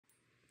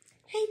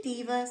Hey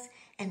Divas,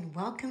 and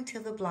welcome to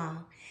the blog.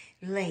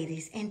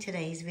 Ladies, in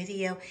today's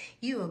video,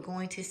 you are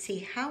going to see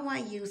how I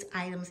use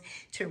items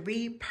to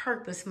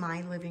repurpose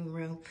my living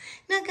room.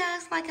 Now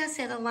guys, like I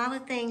said, a lot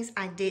of things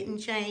I didn't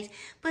change,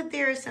 but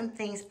there are some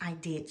things I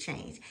did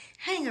change.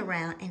 Hang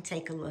around and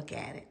take a look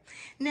at it.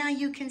 Now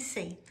you can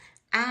see,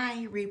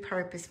 I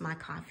repurposed my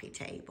coffee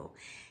table.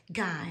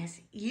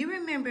 Guys, you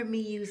remember me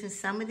using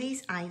some of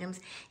these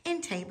items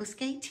in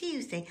Tablescape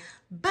Tuesday,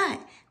 but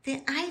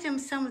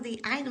some of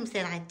the items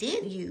that I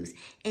did use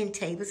in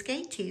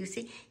Tablescape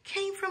Tuesday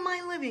came from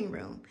my living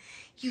room.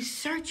 You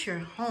search your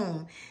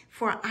home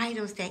for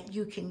items that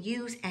you can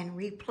use and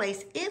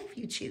replace if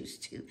you choose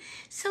to.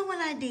 So what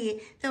I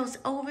did, those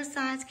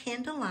oversized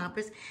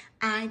candelabras,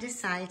 I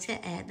decided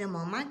to add them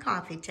on my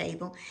coffee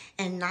table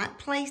and not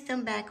place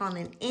them back on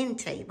an end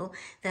table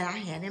that I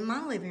had in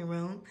my living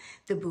room.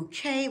 The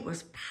bouquet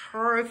was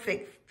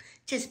perfect,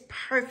 just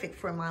perfect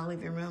for my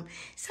living room.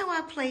 So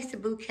I placed the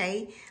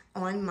bouquet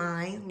on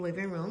my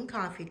living room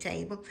coffee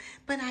table,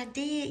 but I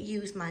did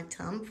use my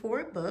Tom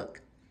Ford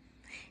book,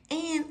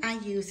 and I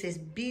used this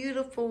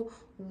beautiful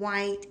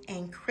white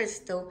and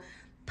crystal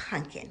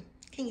pumpkin.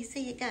 Can you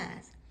see it,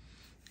 guys?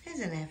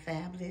 Isn't that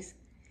fabulous?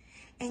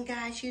 And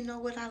guys, you know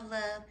what I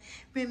love?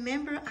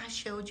 Remember I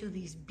showed you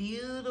these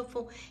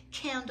beautiful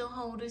candle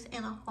holders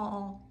in a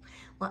haul?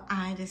 Well,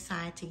 I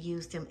decided to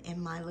use them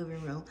in my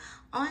living room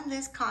on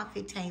this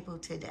coffee table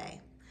today.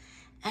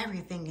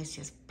 Everything is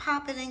just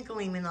popping and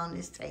gleaming on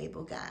this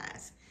table,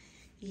 guys.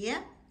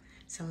 Yep.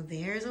 So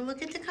there's a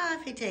look at the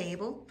coffee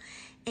table.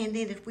 And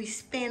then if we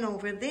spin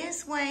over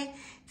this way,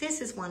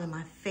 this is one of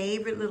my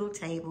favorite little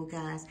table,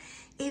 guys.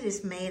 It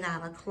is made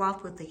out of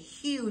cloth with a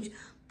huge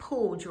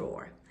pull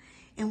drawer.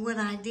 And what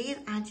I did,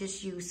 I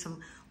just used some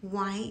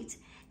white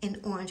and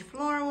orange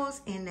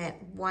florals in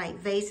that white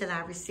vase that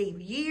I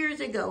received years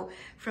ago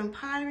from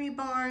Pottery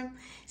Barn,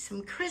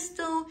 some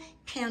crystal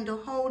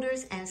candle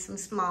holders, and some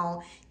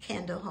small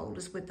candle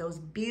holders with those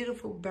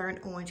beautiful burnt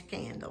orange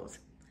candles.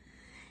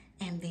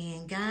 And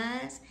then,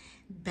 guys,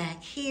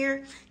 back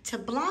here, to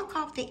block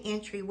off the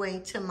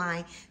entryway to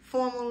my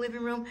formal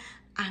living room,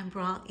 I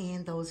brought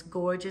in those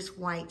gorgeous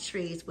white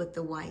trees with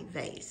the white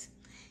vase.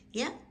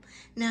 Yep.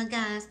 Now,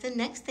 guys, the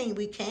next thing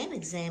we can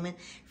examine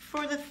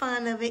for the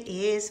fun of it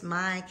is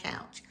my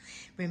couch.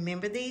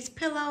 Remember these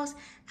pillows?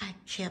 I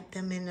kept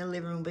them in the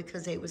living room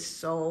because they were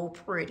so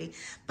pretty.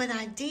 But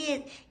I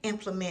did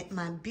implement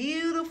my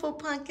beautiful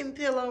pumpkin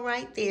pillow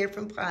right there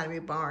from Pottery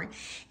Barn.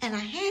 And I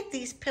had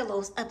these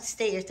pillows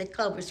upstairs, the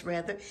covers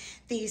rather,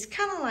 these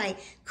kind of like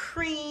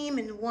cream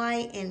and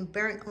white and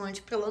burnt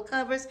orange pillow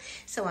covers.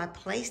 So I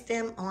placed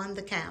them on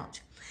the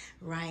couch.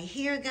 Right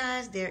here,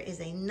 guys, there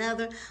is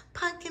another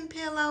pumpkin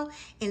pillow.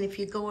 And if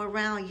you go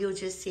around, you'll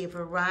just see a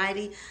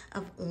variety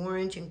of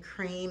orange and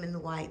cream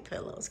and white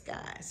pillows,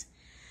 guys.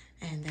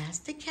 And that's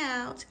the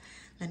couch.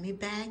 Let me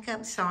back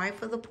up. Sorry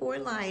for the poor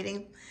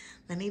lighting.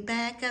 Let me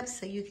back up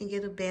so you can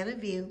get a better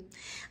view.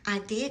 I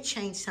did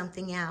change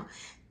something out.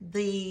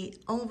 The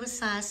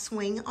oversized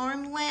swing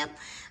arm lamp,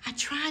 I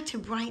tried to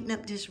brighten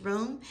up this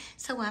room,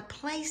 so I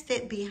placed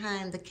it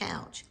behind the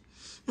couch.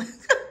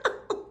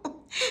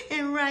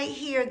 And right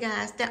here,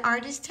 guys, the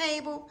artist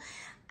table,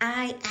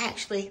 I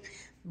actually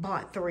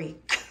bought 3.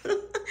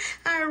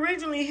 I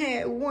originally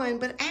had 1,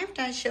 but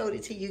after I showed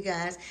it to you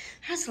guys,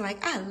 I was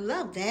like, I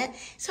love that.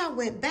 So I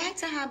went back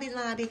to Hobby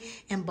Lobby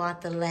and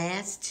bought the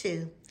last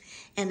 2.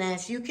 And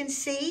as you can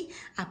see,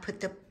 I put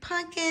the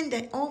pumpkin,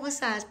 the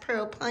oversized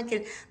pearl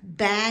pumpkin,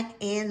 back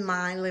in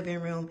my living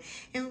room.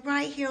 And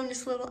right here on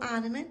this little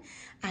ottoman,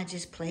 I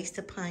just placed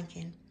the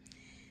pumpkin.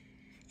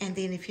 And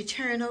then if you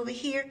turn over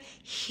here,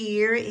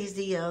 here is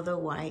the other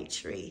white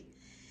tree.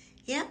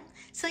 Yep.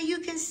 So you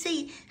can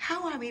see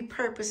how I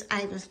repurpose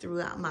items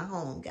throughout my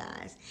home,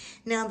 guys.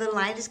 Now the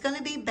light is going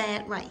to be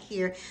bad right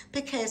here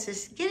because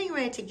it's getting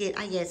ready to get,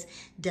 I guess,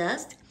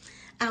 dust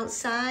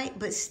outside,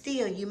 but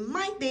still you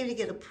might be able to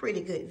get a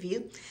pretty good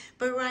view.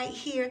 But right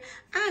here,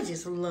 I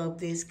just love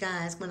this,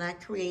 guys, when I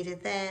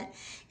created that.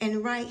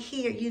 And right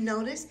here, you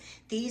notice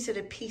these are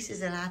the pieces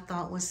that I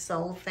thought was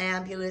so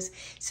fabulous.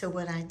 So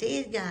what I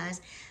did,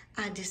 guys,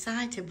 I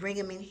decided to bring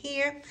them in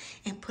here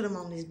and put them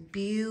on this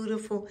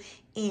beautiful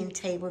end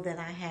table that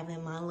I have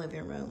in my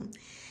living room.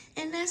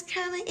 And that's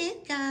kind of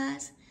it,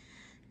 guys.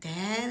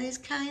 That is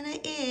kind of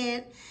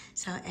it.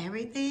 So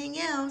everything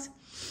else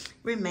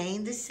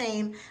remained the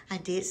same. I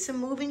did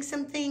moving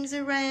some things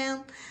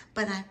around,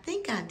 but I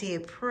think I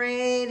did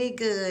pretty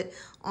good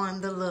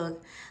on the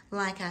look.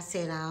 Like I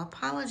said, I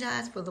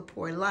apologize for the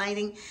poor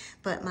lighting,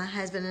 but my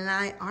husband and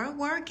I are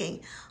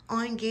working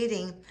on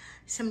getting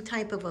some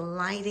type of a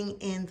lighting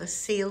in the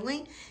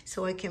ceiling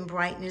so it can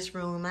brighten this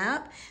room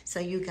up so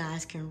you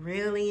guys can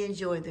really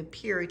enjoy the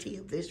purity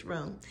of this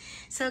room.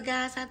 So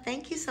guys, I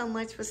thank you so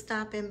much for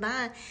stopping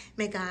by.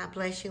 May God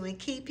bless you and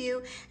keep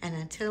you. And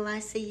until I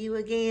see you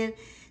again,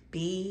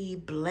 be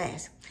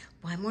blessed.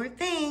 One more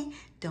thing,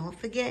 don't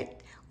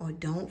forget, or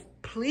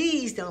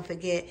please don't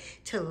forget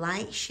to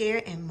like,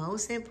 share, and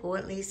most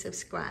importantly,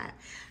 subscribe.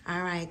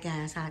 All right,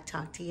 guys, I'll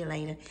talk to you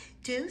later.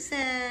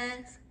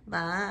 Deuces.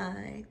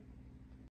 Bye.